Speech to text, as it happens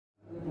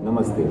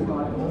नमस्ते,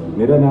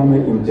 मेरा नाम है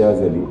इम्तियाज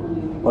अली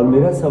और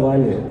मेरा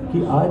सवाल है कि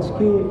आज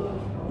के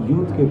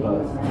यूथ के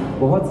पास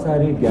बहुत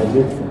सारे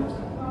गैजेट्स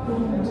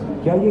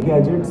हैं। क्या ये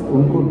गैजेट्स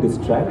उनको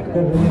डिस्ट्रैक्ट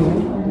कर रहे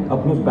हैं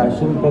अपने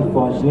पैशन तक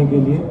पहुंचने के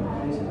लिए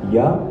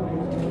या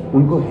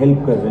उनको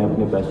हेल्प कर रहे हैं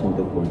अपने पैशन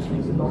तक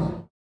पहुंचने के लिए?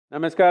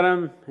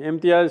 Namaskaram,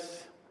 Imtiaz.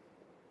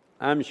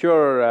 I'm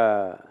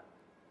sure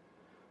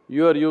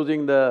you are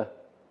using the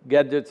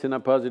gadgets in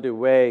a positive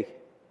way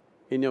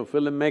in your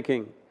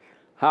filmmaking.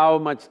 How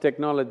much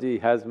technology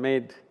has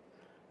made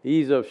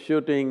ease of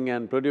shooting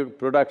and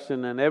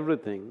production and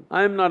everything.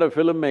 I'm not a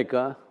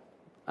filmmaker,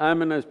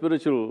 I'm in a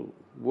spiritual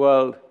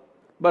world,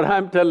 but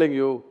I'm telling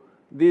you,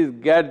 these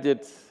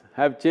gadgets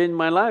have changed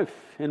my life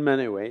in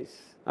many ways.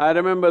 I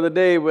remember the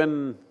day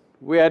when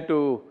we had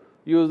to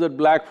use that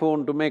black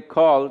phone to make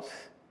calls,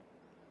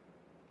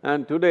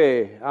 and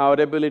today our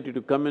ability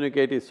to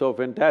communicate is so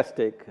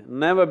fantastic.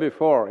 Never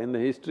before in the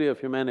history of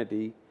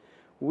humanity,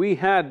 we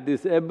had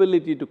this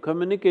ability to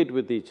communicate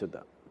with each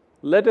other.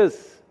 Let us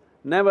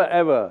never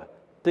ever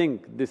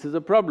think this is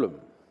a problem.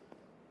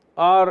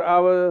 Are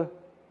our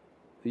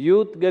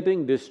youth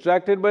getting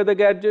distracted by the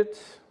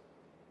gadgets?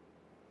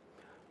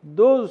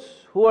 Those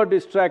who are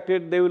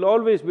distracted, they will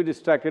always be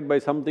distracted by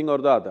something or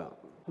the other.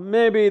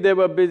 Maybe they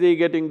were busy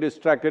getting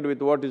distracted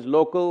with what is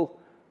local,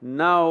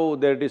 now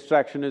their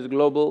distraction is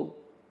global.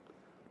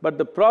 But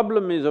the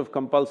problem is of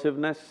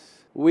compulsiveness.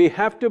 We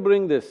have to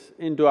bring this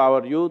into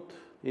our youth,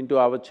 into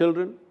our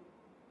children,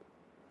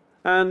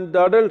 and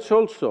the adults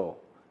also,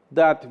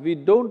 that we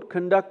don't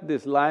conduct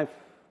this life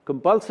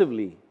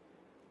compulsively,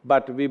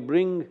 but we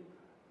bring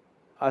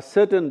a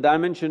certain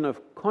dimension of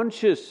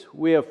conscious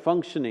way of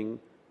functioning,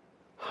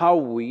 how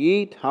we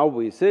eat, how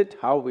we sit,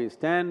 how we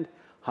stand,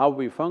 how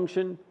we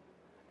function,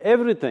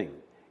 everything.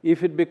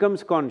 If it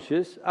becomes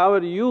conscious,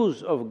 our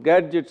use of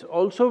gadgets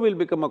also will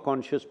become a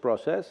conscious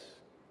process.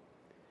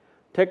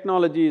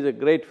 Technology is a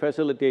great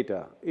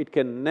facilitator, it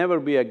can never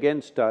be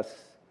against us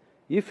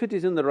if it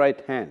is in the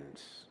right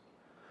hands.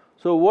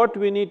 So what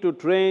we need to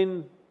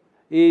train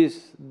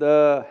is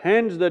the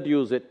hands that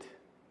use it,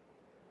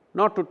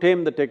 not to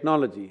tame the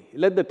technology.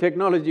 Let the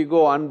technology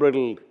go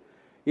unbridled.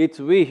 It's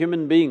we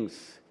human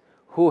beings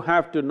who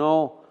have to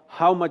know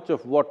how much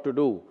of what to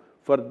do.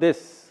 For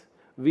this,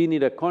 we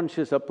need a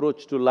conscious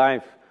approach to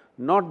life,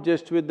 not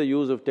just with the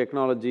use of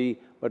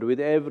technology, but with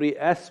every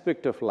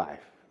aspect of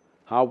life.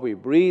 How we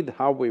breathe,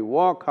 how we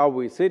walk, how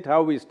we sit,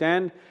 how we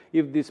stand.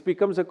 If this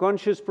becomes a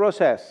conscious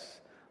process,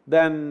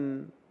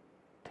 then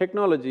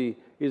technology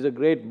is a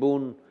great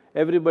boon.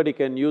 Everybody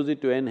can use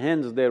it to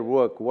enhance their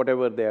work,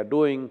 whatever they are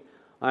doing.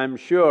 I'm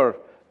sure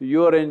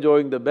you're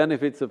enjoying the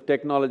benefits of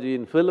technology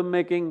in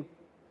filmmaking,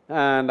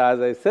 and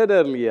as I said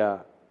earlier,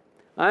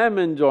 I am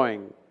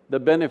enjoying the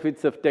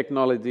benefits of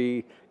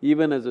technology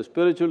even as a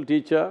spiritual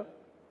teacher.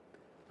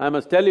 I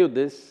must tell you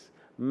this,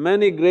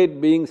 many great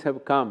beings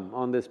have come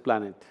on this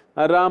planet.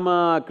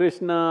 Arama,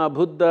 Krishna,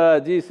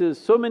 Buddha, Jesus,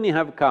 so many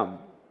have come.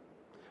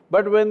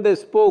 But when they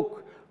spoke,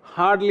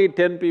 hardly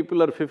 10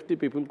 people or 50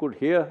 people could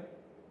hear.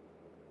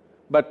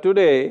 But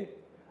today,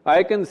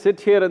 I can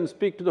sit here and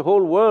speak to the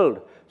whole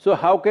world, so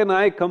how can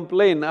I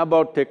complain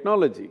about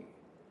technology?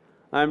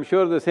 I'm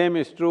sure the same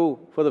is true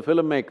for the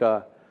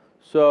filmmaker.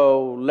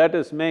 So let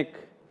us make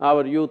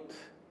our youth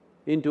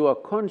into a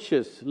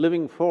conscious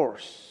living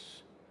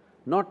force,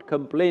 not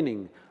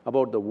complaining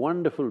about the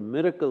wonderful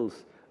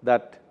miracles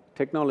that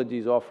technology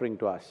is offering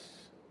to us.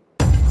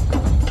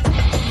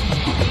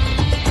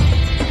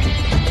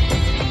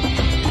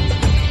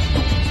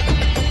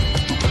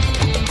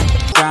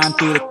 Grind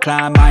through the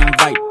climb, I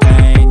invite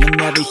pain. You'll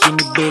never hear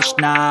me, bitch,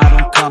 nah, I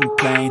don't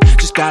complain.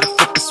 Just gotta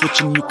flip the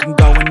switch and you can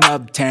go and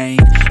obtain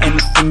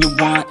anything you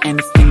want,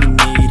 anything you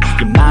need.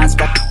 Your mind's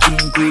got the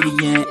key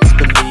ingredient, it's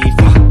belief.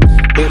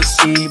 They'll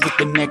deceive with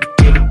the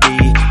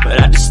negativity,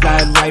 but I just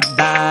slide right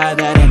by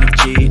that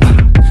energy.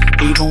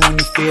 Even when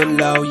you feel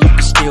low, you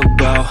can still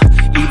go.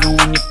 Even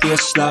when you feel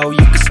slow, you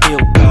can still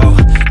go.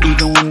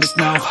 Even when there's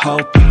no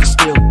hope, you can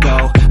still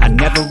go. I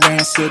never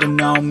answer to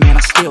no, man, I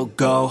still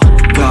go,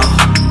 go,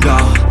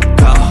 go.